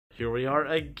here we are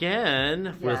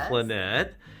again with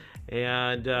Lanette.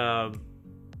 And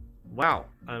wow,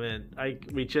 I mean,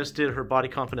 we just did her body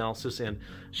comp analysis, and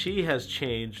she has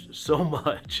changed so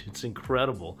much. It's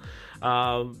incredible.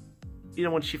 You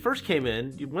know, when she first came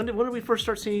in, when did we first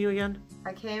start seeing you again?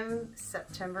 I came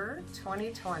September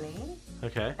 2020.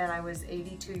 Okay. And I was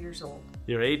 82 years old.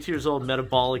 You're 82 years old,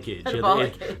 metabolic age.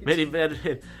 Metabolic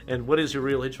age. And what is your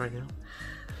real age right now?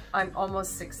 I'm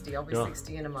almost 60. I'll be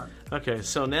 60 in a month. Okay,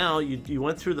 so now you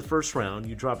went through the first round.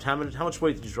 You dropped how much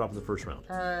weight did you drop in the first round?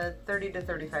 30 to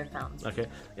 35 pounds. Okay,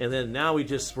 and then now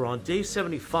we're on day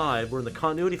 75. We're in the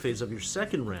continuity phase of your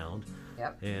second round.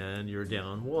 Yep. And you're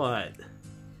down what?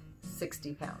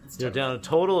 60 pounds. You're down a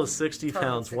total of 60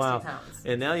 pounds. 60 wow. pounds.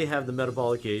 And now you have the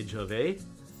metabolic age of a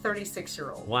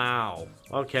 36-year-old. Wow.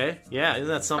 Okay. Yeah. Isn't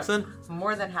that something?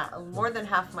 More than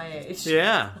half my age.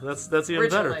 Yeah. That's even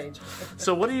better. Age.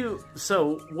 So what are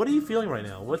you feeling right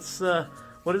now? What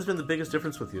has been the biggest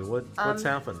difference with you? What's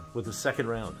happened with the second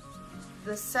round?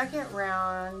 The second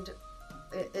round,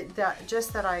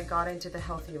 just that I got into the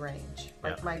healthy range.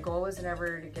 Like my goal was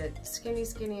never to get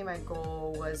skinny. My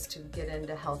goal was to get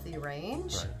into healthy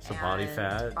range. Right. So body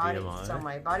fat, BMI. So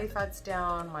my body fat's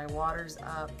down, my water's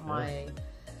up, my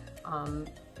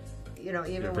you know,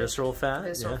 even your visceral fat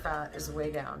is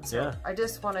way down. So I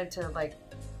just wanted to like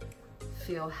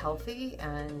feel healthy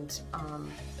and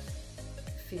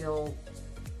feel,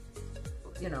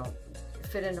 you know,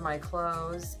 fit into my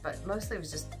clothes, but mostly it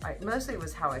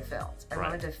was how I felt. I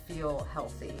wanted to feel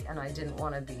healthy, and I didn't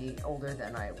want to be older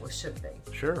than I should be.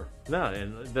 Sure. No,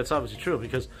 and that's obviously true,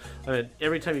 because I mean,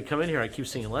 every time you come in here, I keep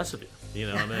seeing less of you. You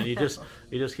know, I mean, you just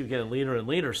keep getting leaner and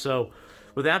leaner. So,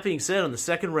 with that being said, on the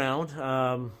second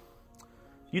round,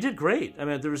 you did great. I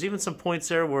mean, there was even some points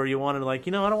there where you wanted to, like,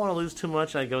 you know, I don't want to lose too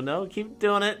much. And I go, no, keep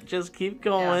doing it. Just keep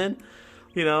going. Yeah.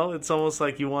 You know, it's almost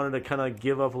like you wanted to kind of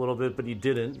give up a little bit, but you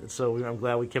didn't. So I'm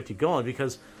glad we kept you going,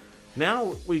 because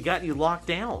now we got you locked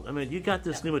down. I mean, you got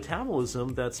this new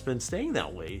metabolism that's been staying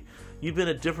that way. You've been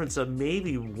a difference of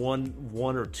maybe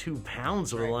one or 2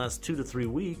 pounds over the last 2 to 3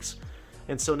 weeks.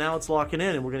 And so now it's locking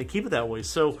in, and we're going to keep it that way.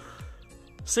 So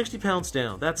 60 pounds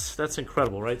down, that's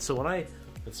incredible, right? So when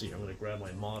let's see, I'm going to grab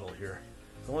my model here.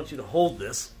 I want you to hold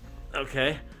this,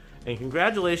 okay? And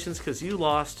congratulations, because you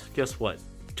lost, guess what?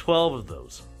 12 of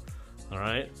those. All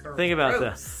right? Gross. Think about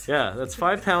that. Yeah, that's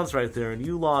 5 pounds right there, and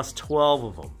you lost 12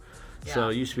 of them. Yeah. So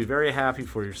you should be very happy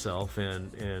for yourself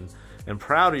and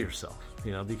proud of yourself,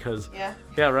 you know, because yeah,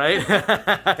 right?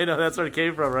 I know that's where it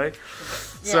came from, right?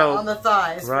 Yeah, so, on the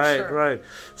thighs, right, for sure. Right.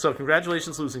 So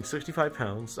congratulations, losing 65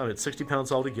 pounds. I mean, 60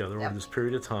 pounds altogether over this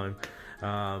period of time.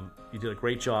 You did a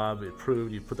great job. It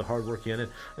proved you put the hard work in.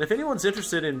 And if anyone's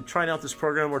interested in trying out this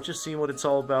program or just seeing what it's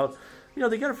all about, you know,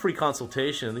 they get a free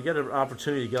consultation. They get an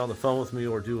opportunity to get on the phone with me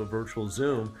or do a virtual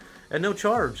Zoom at no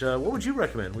charge. What would you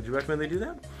recommend? Would you recommend they do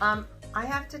that? I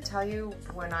have to tell you,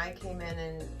 when I came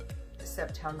in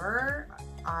September,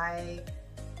 I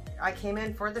came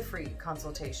in for the free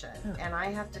consultation, and I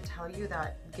have to tell you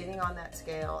that getting on that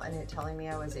scale and it telling me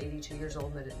I was 82 years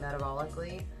old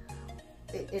metabolically,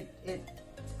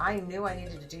 I knew I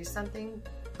needed to do something,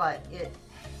 but it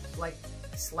like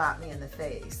slapped me in the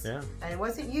face. Yeah. And it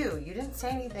wasn't you. You didn't say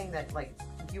anything that, like,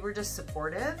 you were just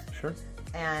supportive. Sure.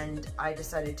 And I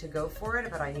decided to go for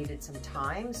it, but I needed some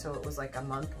time. So it was like a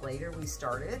month later we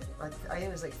started. I think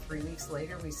it was like 3 weeks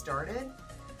later we started.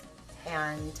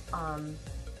 And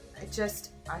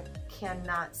I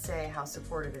cannot say how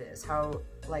supportive it is. How,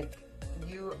 like,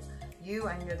 you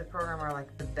and the program are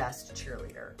like the best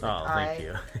cheerleader. Oh, thank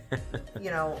you.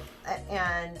 You know,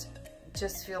 and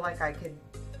just feel like I could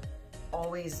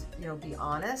always, you know, be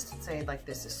honest and say, like,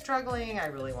 this is struggling. I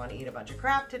really want to eat a bunch of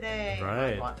crap today.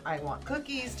 Right. I want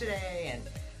cookies today. And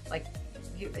like,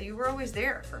 you were always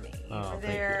there for me. You were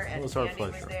there, and Andy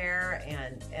was there,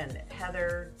 and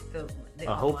Heather, the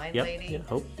online lady. Yeah,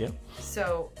 Hope, yeah.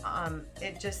 So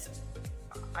it just,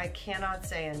 I cannot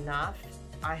say enough.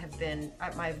 I've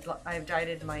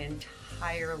dieted my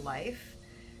entire life,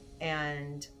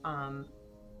 and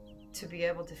to be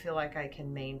able to feel like I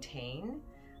can maintain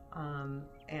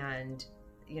and,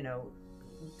 you know,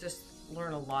 just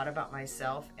learn a lot about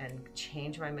myself and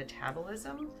change my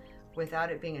metabolism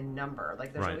without it being a number.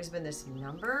 Like, there's always been this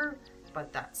number,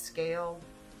 but that scale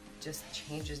just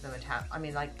changes the I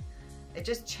mean, like, it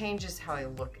just changes how I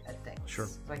look at things. Sure.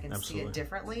 So I can see it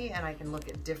differently, and I can look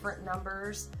at different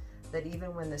numbers that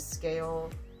even when the scale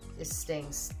is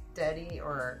staying steady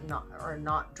or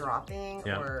not dropping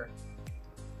or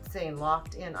staying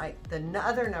locked in,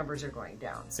 other numbers are going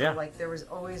down. So Yeah. like there was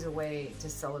always a way to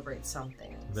celebrate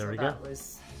something. There so we that go.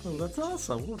 was Oh, that's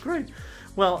awesome. Well, great.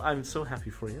 Well, I'm so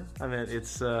happy for you. I mean,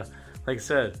 it's like I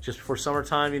said, just before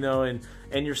summertime, you know, and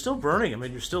you're still burning. I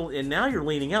mean, you're still, and now you're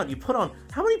leaning out. You put on,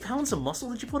 how many pounds of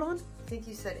muscle did you put on? I think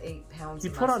you said 8 pounds.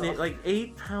 You of put muscle. on like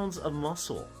 8 pounds of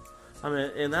muscle. I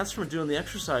mean, and that's from doing the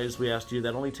exercise we asked you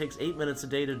that only takes 8 minutes a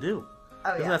day to do.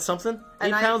 Oh, Isn't yeah. that something?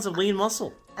 And 8 pounds of lean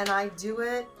muscle. And I do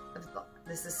it,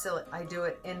 this is silly, I do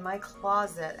it in my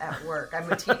closet at work. I'm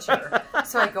a teacher.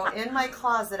 So I go in my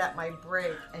closet at my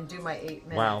break and do my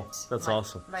 8-minute. Wow, that's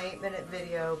awesome. My 8-minute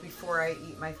video before I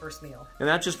eat my first meal. And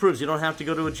that just proves you don't have to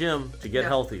go to a gym to get No.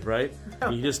 healthy, right? No.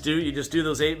 You just do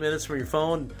those 8 minutes from your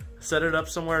phone, set it up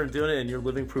somewhere and doing it, and you're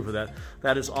living proof of that.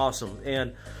 That is awesome.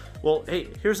 And well, hey,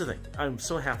 here's the thing. I'm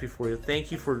so happy for you.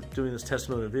 Thank you for doing this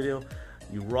testimonial video.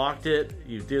 You rocked it.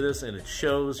 You did this, and it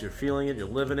shows. You're feeling it. You're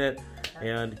living it.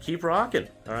 And keep rocking,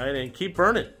 all right? And keep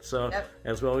burning. So, Yep.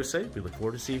 as we always say, we look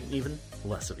forward to seeing even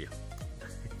less of you.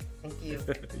 Thank you.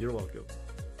 You're welcome.